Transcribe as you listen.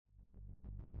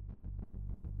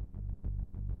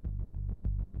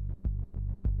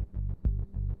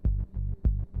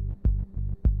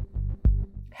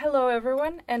Hello,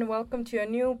 everyone, and welcome to a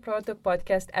new Product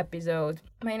Podcast episode.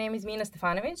 My name is Mina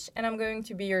Stefanovic, and I'm going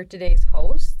to be your today's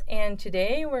host. And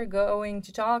today we're going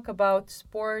to talk about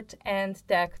sport and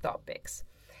tech topics.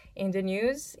 In the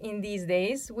news, in these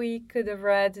days, we could have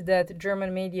read that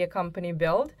German media company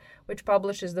Bild, which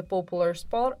publishes the popular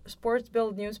Sports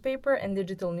Bild newspaper and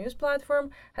digital news platform,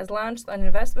 has launched an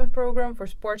investment program for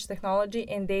sports technology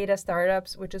and data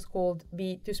startups, which is called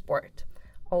B2Sport.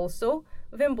 Also,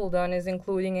 Wimbledon is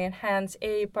including enhanced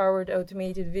AI-powered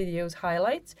automated videos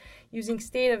highlights using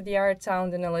state-of-the-art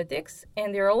sound analytics,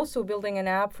 and they're also building an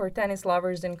app for tennis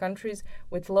lovers in countries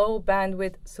with low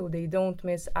bandwidth so they don't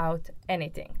miss out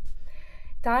anything.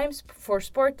 Times for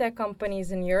sport tech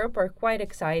companies in Europe are quite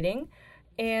exciting,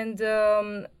 and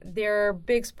there are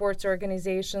big sports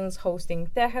organizations hosting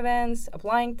tech events,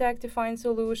 applying tech to find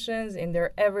solutions in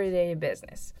their everyday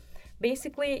business.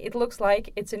 Basically, it looks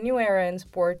like it's a new era in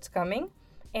sports coming.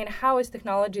 And how is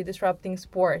technology disrupting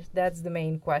sport? That's the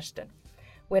main question.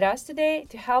 With us today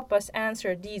to help us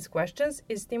answer these questions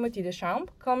is Timothee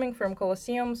Deschamps, coming from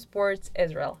Colosseum Sports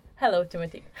Israel. Hello,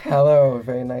 Timothy. Hello,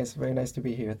 very nice to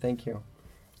be here. Thank you.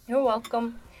 You're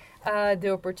welcome.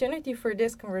 The opportunity for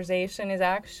this conversation is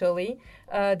actually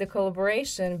the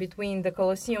collaboration between the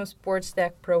Colosseum Sports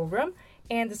Tech program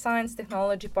and the Science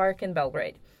Technology Park in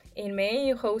Belgrade. In May,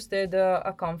 you hosted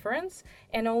a conference,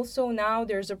 and also now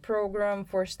there's a program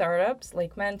for startups,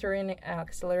 like mentoring and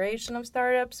acceleration of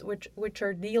startups, which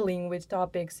are dealing with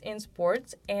topics in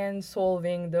sports and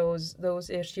solving those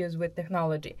issues with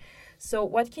technology. So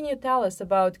what can you tell us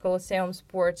about Colosseum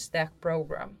Sports Tech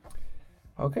program?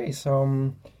 Okay,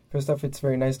 so first off, it's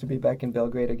very nice to be back in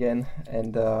Belgrade again,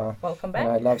 and welcome back.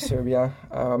 And I love Serbia.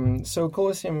 So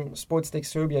Colosseum Sports Tech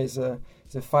Serbia is a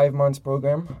 5-month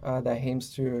program that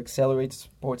aims to accelerate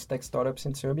sports tech startups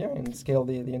in Serbia and scale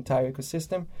the entire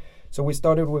ecosystem. So we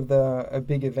started with a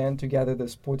big event to gather the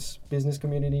sports business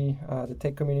community, the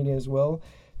tech community as well.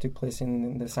 Took place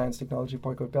in the Science Technology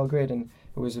Park of Belgrade, and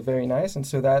it was very nice. And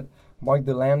so that marked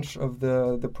the launch of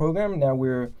the program. Now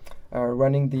we're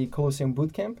running the Colosseum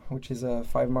Bootcamp, which is a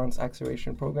 5-month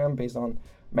acceleration program based on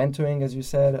mentoring, as you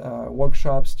said,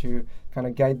 workshops to kind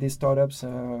of guide these startups,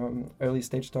 early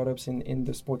stage startups in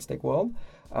the sports tech world.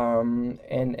 And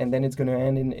then it's going to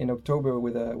end in October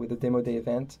with a demo day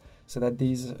event so that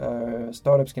these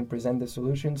startups can present the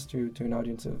solutions to an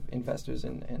audience of investors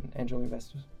and angel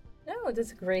investors. Oh,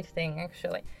 that's a great thing,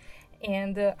 actually.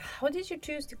 And how did you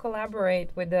choose to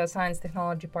collaborate with the Science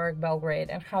Technology Park Belgrade,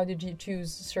 and how did you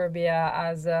choose Serbia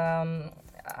as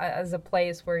a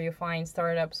place where you find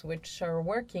startups which are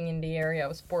working in the area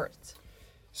of sports?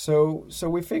 So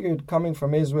we figured, coming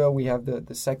from Israel, we have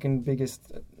the second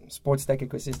biggest sports tech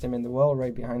ecosystem in the world,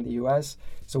 right behind the US.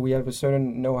 So we have a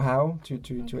certain know-how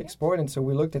to export, and so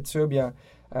we looked at Serbia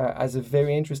as a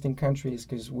very interesting country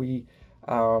because we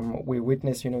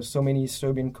witness, so many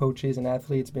Serbian coaches and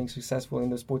athletes being successful in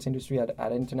the sports industry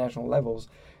at international levels.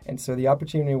 And so the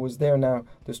opportunity was there. Now,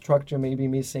 the structure may be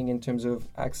missing in terms of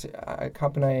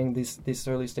accompanying these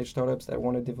early stage startups that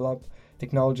want to develop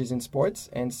technologies in sports.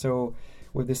 And so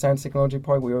with the Science Technology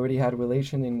Park, we already had a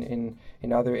relation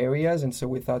in other areas. And so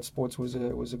we thought sports was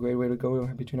a great way to go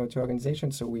between our two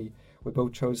organizations. So we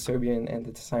both chose Serbia and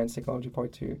the Science Technology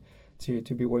Park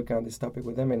to be working on this topic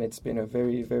with them, and it's been a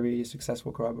very, very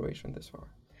successful collaboration this far.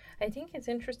 I think it's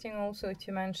interesting also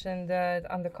to mention that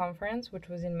on the conference, which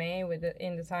was in May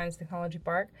in the Science Technology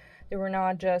Park, there were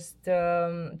not just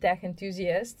tech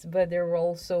enthusiasts, but there were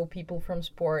also people from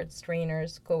sports,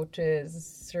 trainers, coaches,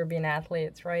 Serbian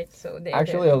athletes, right? So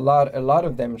a lot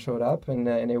of them showed up, and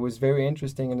it was very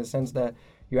interesting in the sense that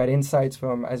you had insights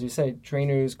from, as you said,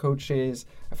 trainers, coaches,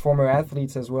 former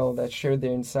athletes as well that shared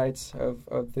their insights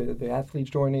of the athlete's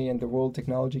journey and the role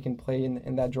technology can play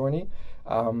in that journey.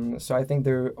 So I think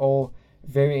they're all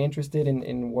very interested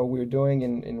in what we're doing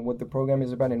and what the program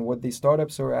is about and what these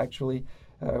startups are actually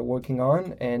working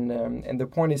on. And the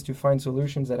point is to find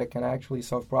solutions that can actually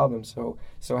solve problems.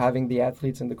 So having the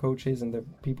athletes and the coaches and the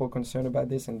people concerned about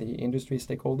this and the industry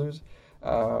stakeholders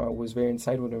was very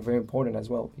insightful and very important as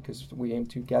well, because we aim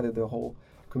to gather the whole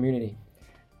community.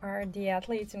 Are the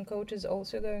athletes and coaches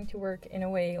also going to work in a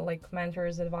way like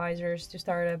mentors, advisors to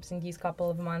startups in these couple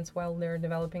of months while they're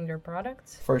developing their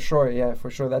products? For sure, yeah,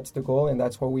 for sure. That's the goal, and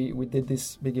that's why we did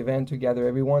this big event to gather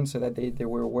everyone so that they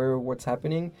were aware of what's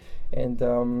happening. And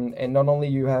not only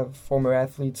you have former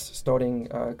athletes starting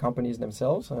companies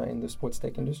themselves in the sports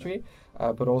tech industry,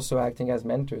 but also acting as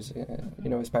mentors,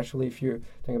 especially if you're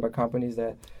talking about companies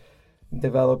that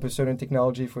develop a certain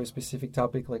technology for a specific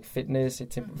topic like fitness.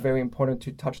 It's very important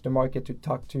to touch the market, to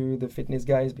talk to the fitness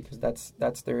guys, because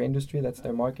that's their industry, that's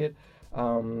their market.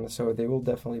 So they will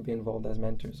definitely be involved as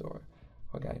mentors or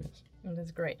guidance.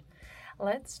 That's great.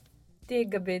 Let's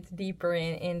dig a bit deeper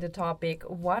in the topic.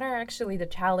 What are actually the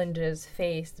challenges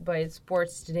faced by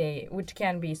sports today, which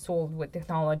can be solved with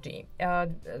technology?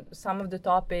 Some of the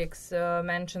topics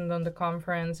mentioned on the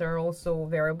conference are also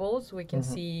wearables. We can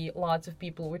see lots of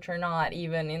people which are not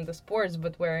even in the sports,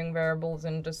 but wearing wearables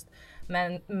and just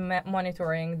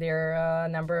monitoring their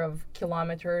number of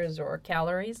kilometers or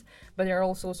calories. But there are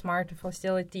also smart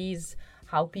facilities,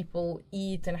 how people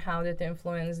eat and how that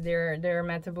influence their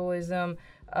metabolism,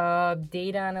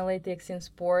 data analytics in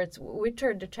sports. Which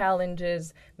are the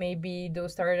challenges maybe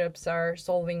those startups are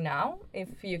solving now,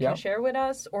 if you can share with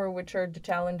us, or which are the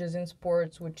challenges in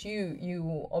sports which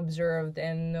you observed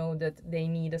and know that they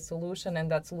need a solution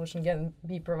and that solution can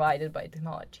be provided by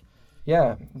technology?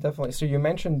 Yeah, definitely. So you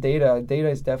mentioned data. Data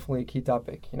is definitely a key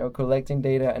topic. Collecting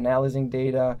data, analyzing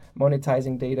data,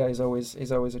 monetizing data is always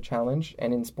a challenge,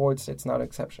 and in sports, it's not an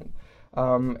exception.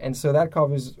 And so that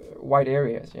covers wide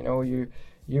areas.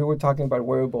 You were talking about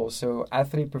wearables. So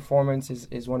athlete performance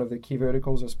is one of the key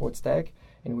verticals of sports tech,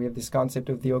 and we have this concept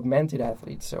of the augmented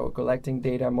athlete. So collecting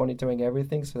data, monitoring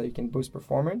everything so that you can boost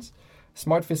performance.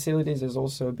 Smart facilities is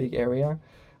also a big area.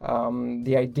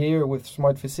 The idea with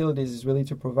smart facilities is really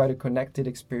to provide a connected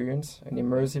experience, an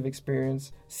immersive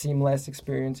experience, seamless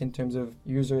experience in terms of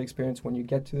user experience when you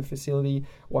get to the facility,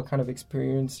 what kind of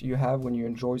experience you have when you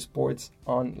enjoy sports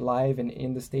on live and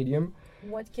in the stadium.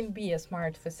 What can be a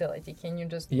smart facility? Can you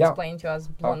just explain to us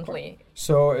bluntly?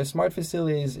 So a smart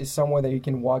facility is somewhere that you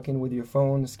can walk in with your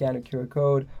phone, scan a QR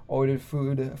code, order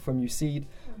food from your seat.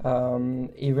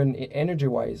 Even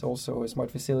energy-wise, also a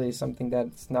smart facility is something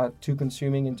that's not too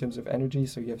consuming in terms of energy.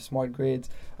 So you have smart grids,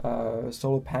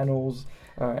 solar panels,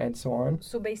 and so on.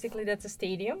 So basically that's a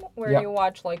stadium where you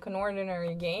watch like an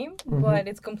ordinary game, but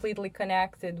it's completely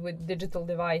connected with digital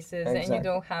devices. Exactly. And you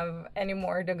don't have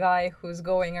anymore the guy who's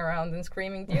going around and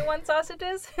screaming, "Do you want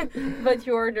sausages?" But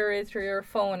you order it through your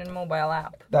phone and mobile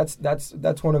app.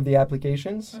 That's one of the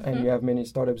applications, and you have many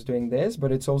startups doing this,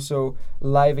 but it's also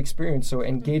live experience, so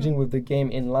engaging with the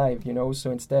game in live, so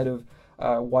instead of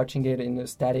watching it in a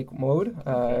static mode,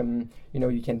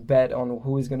 you can bet on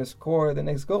who is going to score the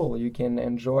next goal. You can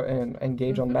enjoy and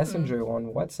engage on Messenger, on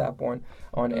WhatsApp,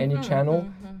 on any channel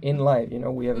in live.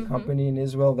 We have a company in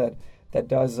Israel that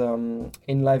does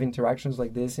in live interactions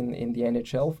like this in the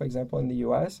NHL, for example, in the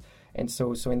US. And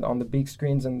so on the big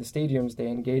screens in the stadiums, they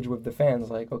engage with the fans,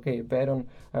 like, okay, bet on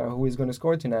who is going to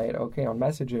score tonight. Okay, on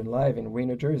Messenger and live in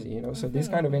New Jersey. So these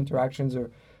kind of interactions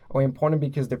are important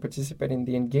because they participate in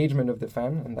the engagement of the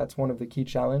fan, and that's one of the key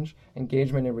challenge: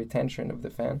 engagement and retention of the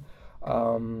fan.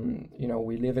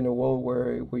 We live in a world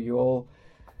where you all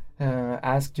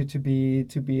asked you to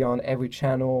be on every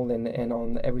channel and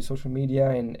on every social media,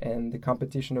 and the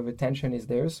competition of attention is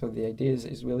there. So the idea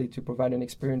is really to provide an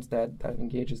experience that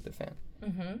engages the fan.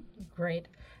 Great.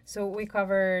 So we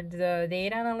covered the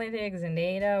data analytics and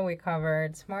data. We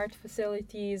covered smart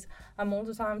facilities.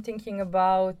 I'm thinking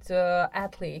about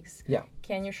athletes. Yeah.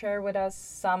 Can you share with us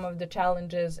some of the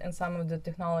challenges and some of the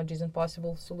technologies and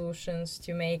possible solutions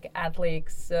to make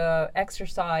athletes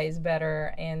exercise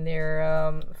better and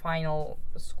their final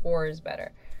scores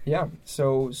better? Yeah,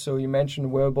 so you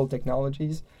mentioned wearable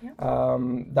technologies. Yeah.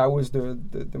 That was the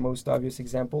most obvious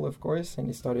example, of course, and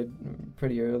it started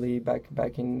pretty early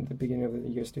back in the beginning of the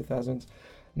years 2000s.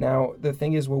 Now, the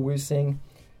thing is, what we're seeing,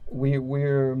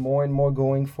 we're more and more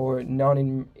going for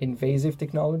non-invasive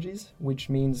technologies, which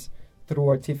means through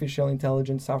artificial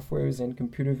intelligence softwares and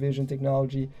computer vision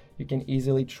technology, you can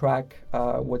easily track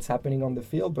what's happening on the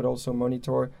field, but also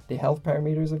monitor the health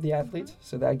parameters of the athlete.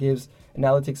 So that gives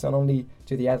analytics not only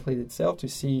to the athlete itself to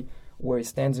see where it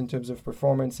stands in terms of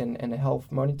performance and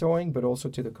health monitoring, but also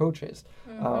to the coaches.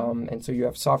 And so you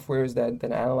have softwares that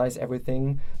analyze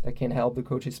everything, that can help the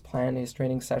coaches plan his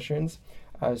training sessions.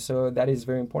 So that is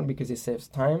very important because it saves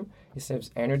time, it saves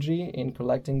energy in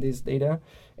collecting this data,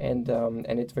 and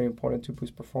it's very important to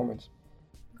boost performance.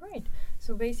 Great.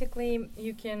 So basically,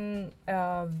 you can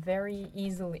very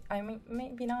easily,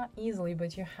 maybe not easily,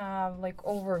 but you have like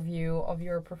overview of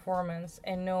your performance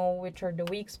and know which are the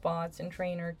weak spots, and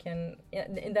trainer can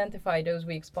identify those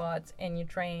weak spots, and you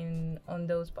train on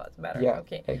those spots better. Yeah,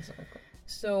 okay. Exactly.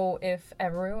 So if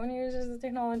everyone uses the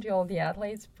technology, all the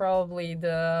athletes, probably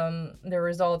the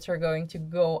results are going to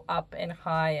go up and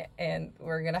high, and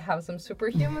we're gonna have some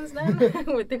superhumans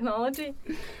then with technology.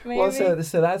 Maybe. Well,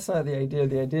 so that's not the idea.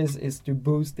 The idea is to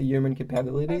boost the human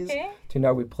capabilities, to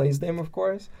not replace them, of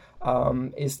course.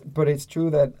 But it's true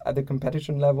that at the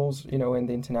competition levels, in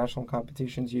the international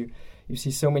competitions, you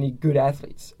see so many good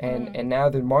athletes, and now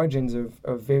the margins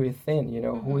are very thin.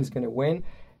 Who is going to win?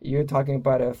 You're talking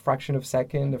about a fraction of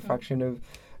second, a fraction of.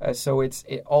 So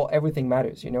everything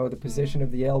matters. The position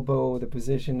of the elbow, the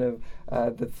position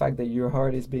of the fact that your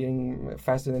heart is beating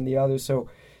faster than the other. So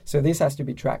this has to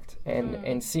be tracked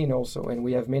and seen also. And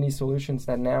we have many solutions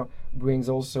that now brings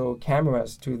also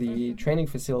cameras to the training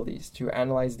facilities to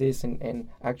analyze this and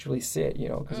actually see it,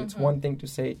 because it's one thing to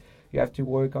say you have to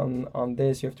work on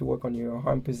this, you have to work on your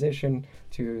arm position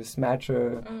to smash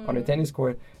on a tennis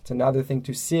court. It's another thing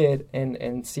to see it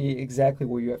and see exactly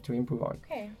where you have to improve on.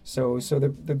 Okay. So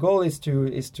the goal is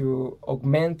to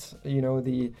augment,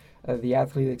 the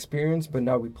athlete experience, but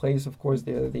not replace, of course,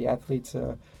 the athlete's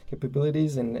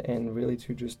capabilities and really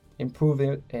to just improve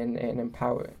it and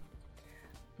empower it.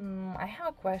 I have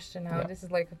a question now. Yeah. This is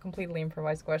like a completely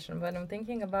improvised question, but I'm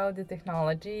thinking about the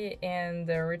technology and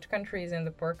the rich countries and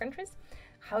the poor countries.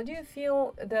 How do you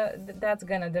feel that's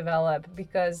going to develop?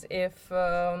 Because if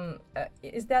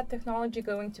is that technology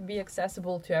going to be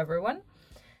accessible to everyone?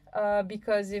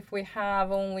 Because if we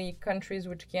have only countries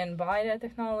which can buy that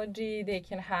technology, they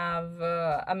can have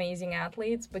amazing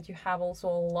athletes, but you have also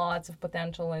lots of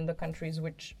potential in the countries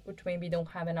which maybe don't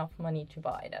have enough money to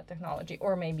buy that technology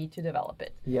or maybe to develop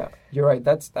it. Yeah, you're right.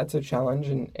 That's a challenge.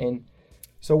 And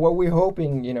so what we're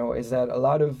hoping, is that a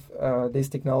lot of these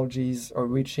technologies are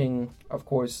reaching, of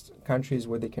course, countries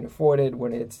where they can afford it,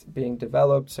 when it's being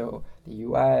developed. So the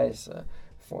U.S.,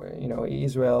 for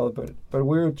Israel, but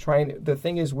we're trying. The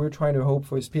thing is, we're trying to hope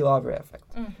for a spillover effect.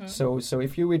 So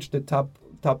if you reach the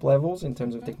top levels in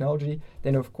terms of technology,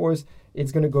 then of course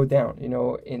it's going to go down.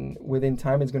 Within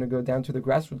time, it's going to go down to the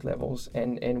grassroots levels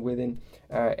and within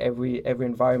every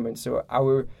environment. So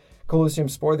our Colosseum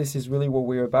Sport, this is really what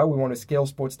we're about. We want to scale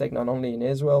sports tech not only in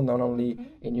Israel, not only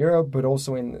in Europe, but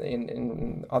also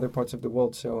in other parts of the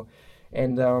world. So.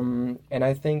 And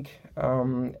I think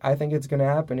it's going to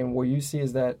happen. And what you see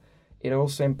is that it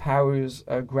also empowers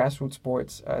grassroots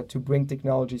sports to bring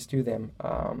technologies to them.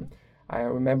 I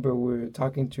remember we were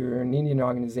talking to an Indian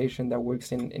organization that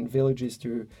works in villages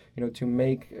to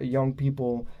make young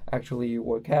people actually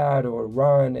work out or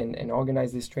run and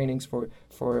organize these trainings for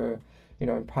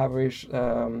impoverished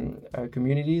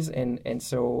communities.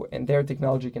 And their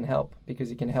technology can help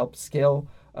because it can help scale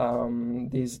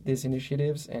these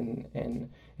initiatives and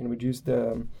reduce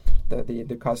the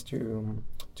cost to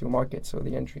market, so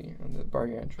the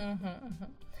barrier entry.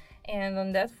 And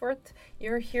on that front,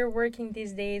 you're here working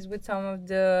these days with some of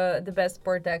the best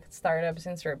sport tech startups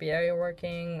in Serbia. You're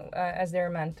working as their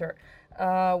mentor.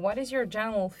 What is your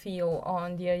general feel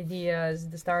on the ideas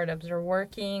the startups are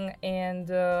working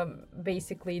and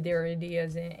basically their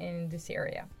ideas in this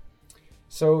area?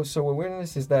 So what we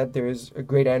notice is that there is a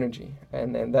great energy,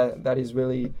 and that is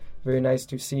really very nice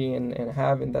to see and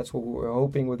have, and that's what we're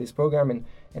hoping with this program,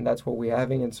 and that's what we're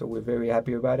having, and so we're very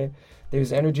happy about it.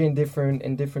 There's energy in different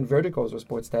verticals of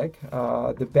sports tech.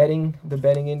 The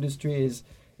betting industry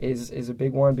is a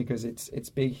big one because it's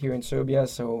big here in Serbia,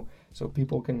 so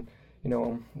people can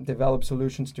develop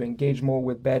solutions to engage more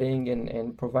with betting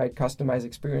and provide customized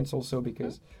experience also,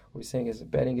 because what we're saying is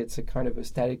betting, it's a kind of a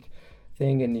static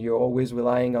thing and you're always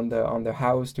relying on the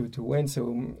house to win.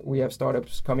 So we have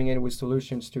startups coming in with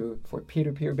solutions for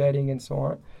peer-to-peer betting and so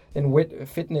on. And with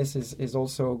fitness is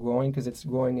also growing because it's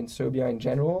growing in Serbia in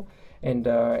general.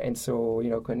 And so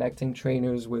connecting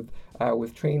trainers with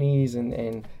trainees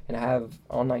and have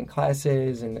online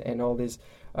classes and all these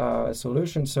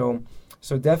solutions.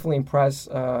 So definitely impressed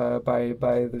by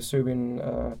the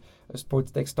Serbian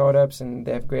sports tech startups, and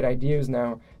they have great ideas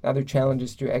now. Another challenge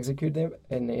is to execute them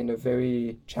in a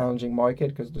very challenging market,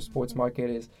 because the sports market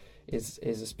is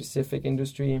a specific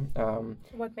industry.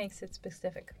 What makes it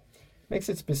specific? Makes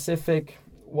it specific.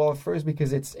 Well, first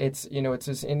because it's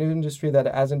an industry that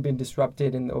hasn't been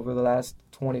disrupted over the last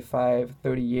 25,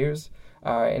 30 years,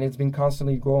 and it's been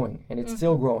constantly growing, and it's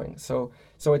still growing. So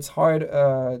it's hard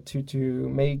to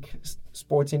make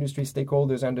sports industry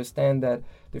stakeholders understand that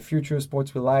the future of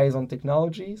sports relies on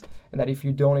technologies, and that if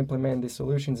you don't implement these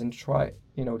solutions and try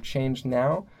change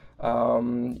now,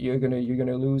 you're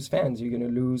gonna lose fans, you're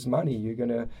gonna lose money, you're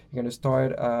gonna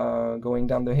start going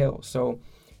down the hill.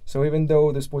 So even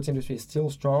though the sports industry is still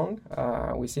strong,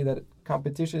 we see that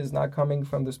competition is not coming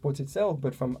from the sports itself,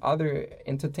 but from other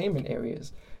entertainment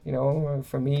areas.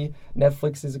 For me,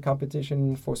 Netflix is a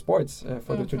competition for sports,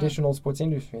 for the traditional sports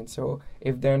industry. And so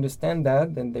if they understand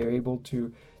that, then they're able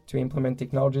to implement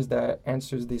technologies that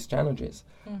answers these challenges.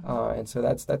 And so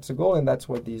that's the goal, and that's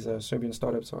what these Serbian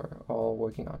startups are all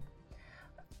working on.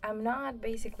 I'm not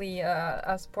basically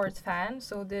a sports fan,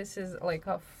 so this is like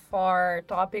a far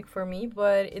topic for me,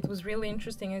 but it was really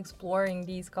interesting exploring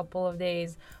these couple of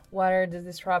days what are the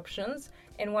disruptions,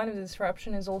 and one of the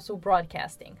disruption is also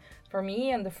broadcasting. For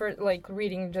me, and the first, like,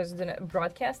 reading just the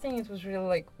broadcasting, it was really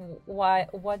like,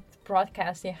 what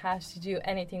broadcasting has to do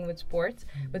anything with sports,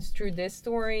 but through this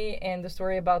story and the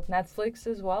story about Netflix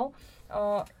as well,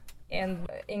 and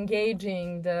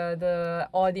engaging the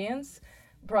audience,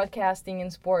 broadcasting in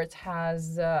sports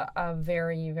has a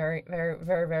very, very, very,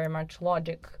 very, very much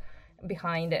logic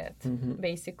behind it.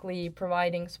 Basically,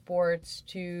 providing sports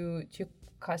to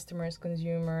customers,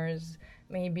 consumers,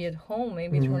 maybe at home,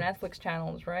 maybe through Netflix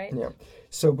channels, right? Yeah.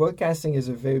 So broadcasting is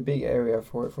a very big area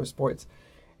for sports.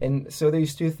 And so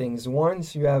there's two things.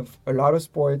 Once you have a lot of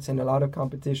sports and a lot of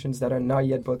competitions that are not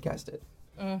yet broadcasted,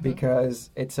 because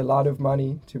it's a lot of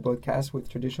money to broadcast with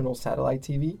traditional satellite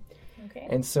TV. Okay.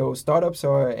 And so startups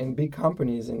are, and big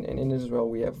companies in Israel,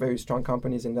 we have very strong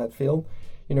companies in that field,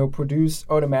 produce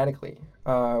automatically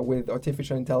with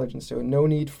artificial intelligence. So no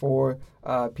need for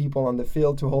people on the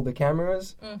field to hold the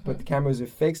cameras, but the cameras are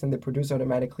fixed and they produce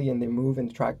automatically and they move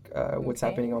and track what's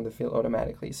happening on the field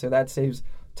automatically. So that saves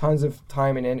tons of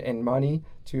time and money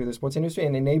to the sports industry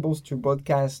and enables to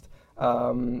broadcast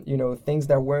things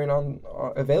that weren't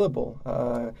available,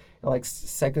 like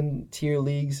second-tier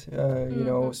leagues,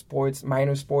 sports,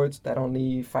 minor sports that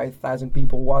only 5,000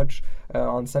 people watch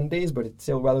on Sundays, but it's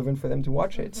still relevant for them to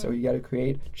watch it. So you got to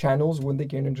create channels where they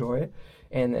can enjoy it.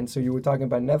 And so you were talking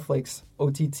about Netflix,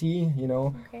 OTT,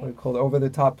 what we call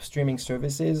over-the-top streaming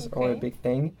services are a big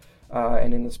thing.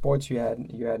 And in the sports, you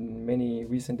had many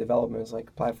recent developments,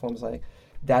 like platforms like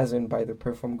DAZN by the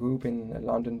Perform Group, in a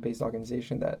London-based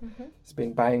organization that has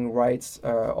been buying rights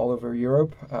all over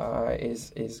Europe,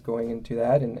 is going into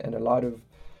that, and a lot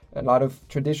of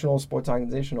traditional sports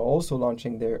organizations are also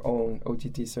launching their own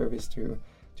OTT service to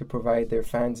provide their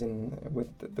fans with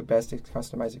the best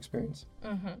customized experience.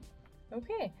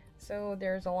 Okay, so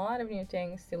there's a lot of new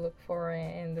things to look for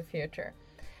in the future.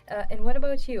 And what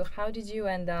about you? How did you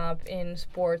end up in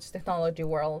sports technology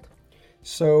world?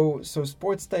 So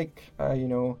sports tech,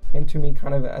 came to me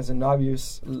kind of as an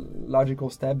obvious, logical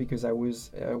step because I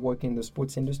was working in the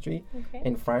sports industry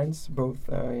in France, both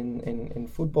in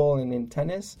football and in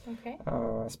tennis,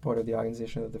 as part of the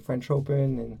organization of the French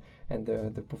Open and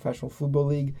the Professional Football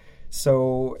League.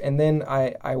 So, and then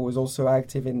I was also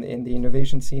active in the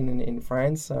innovation scene in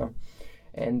France,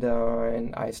 and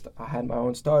I had my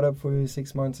own startup for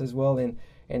 6 months as well,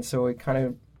 and so it kind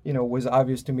of was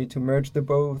obvious to me to merge the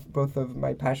both of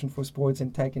my passion for sports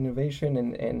and tech innovation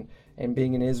and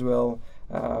being in Israel,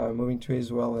 moving to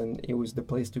Israel, and it was the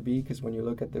place to be because when you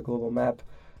look at the global map,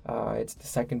 it's the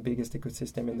second biggest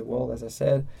ecosystem in the world, as I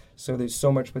said. So there's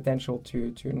so much potential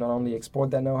to not only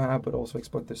export that know-how, but also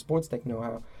export the sports tech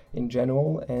know-how in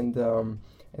general.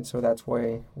 And so that's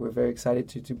why we're very excited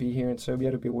to be here in Serbia,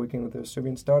 to be working with the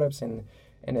Serbian startups, and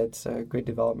it's great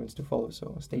developments to follow.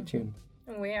 So stay tuned.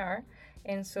 We are.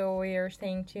 And so we are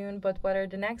staying tuned, but what are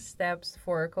the next steps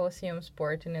for Colosseum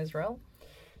Sport in Israel?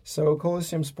 So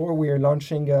Colosseum Sport, we are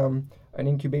launching an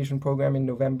incubation program in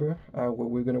November where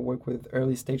we're going to work with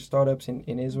early stage startups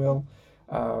in Israel,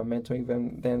 mentoring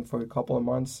them then for a couple of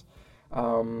months.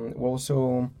 We're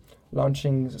also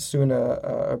launching soon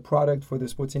a product for the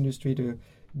sports industry to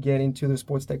get into the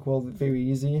sports tech world very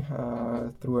easy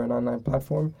through an online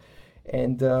platform.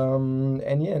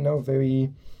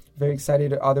 Very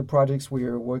excited. Other projects, we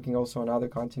are working also on other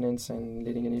continents and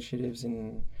leading initiatives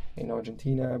in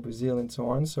Argentina, Brazil, and so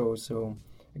on. So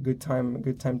a good time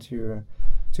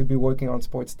to be working on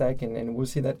sports tech, and we'll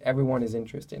see that everyone is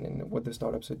interested in what the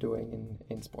startups are doing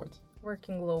in sports.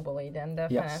 Working globally, then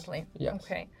definitely. Yes.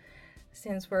 Okay.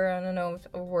 Since we're on a note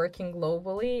of working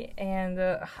globally, and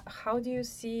how do you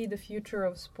see the future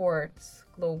of sports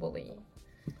globally?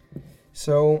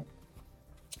 So,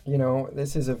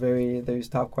 this is a very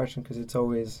tough question because it's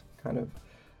always kind of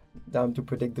down to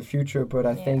predict the future. But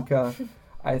I think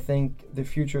the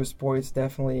future of sports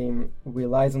definitely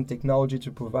relies on technology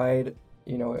to provide,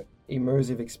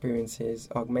 immersive experiences,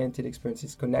 augmented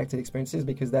experiences, connected experiences,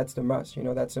 because that's the must.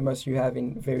 That's the must you have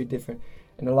in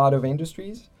a lot of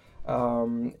industries.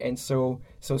 And so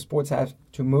sports have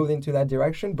to move into that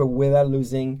direction, but without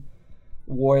losing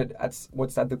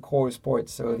what's at the core of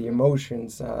sports. So the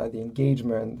emotions, the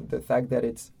engagement, the fact that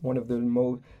it's one of the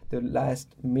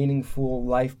last meaningful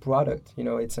life product. You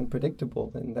know, it's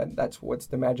unpredictable, and that's what's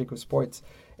the magic of sports.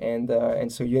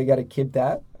 And so you got to keep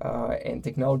that, and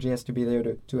technology has to be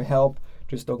there to help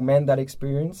just augment that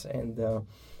experience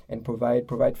and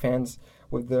provide fans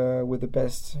with the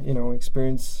best, you know,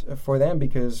 experience for them,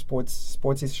 because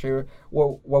sports is sure.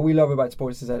 What we love about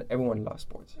sports is that everyone loves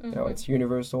sports. You know, it's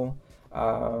universal,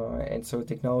 and so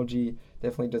technology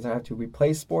definitely doesn't have to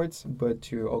replace sports, but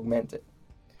to augment it.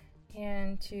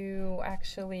 And to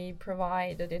actually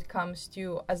provide that it comes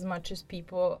to as much as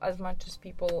people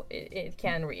it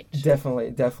can reach.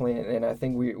 Definitely, and I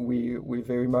think we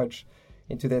very much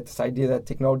into this idea that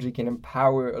technology can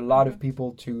empower a lot of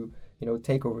people to, you know,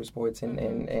 take over sports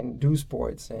and do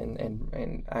sports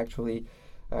and actually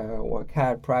work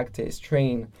hard, practice,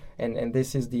 train, and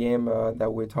this is the aim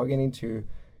that we're targeting to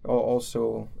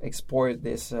also export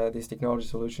these technology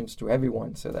solutions to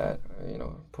everyone, so that you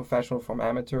know, professional from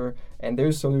amateur, and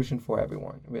there's solution for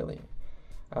everyone really.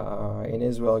 In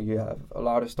Israel, you have a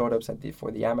lot of startups for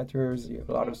the amateurs. You have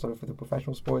a lot of startups for the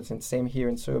professional sports, and same here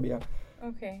in Serbia.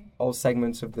 Okay. All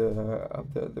segments of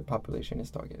the population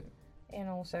is targeted. In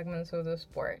all segments of the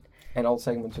sport. And all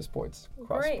segments of sports,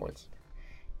 cross Great. sports.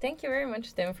 Thank you very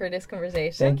much, Tim, for this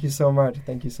conversation. Thank you so much.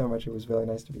 It was really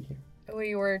nice to be here.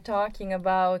 We were talking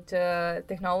about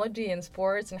technology in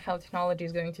sports and how technology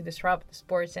is going to disrupt the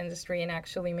sports industry and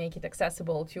actually make it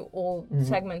accessible to all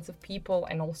segments of people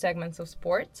and all segments of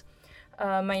sports.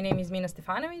 My name is Mina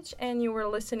Stefanovic, and you were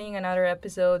listening another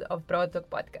episode of Broad Talk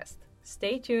Podcast.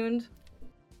 Stay tuned.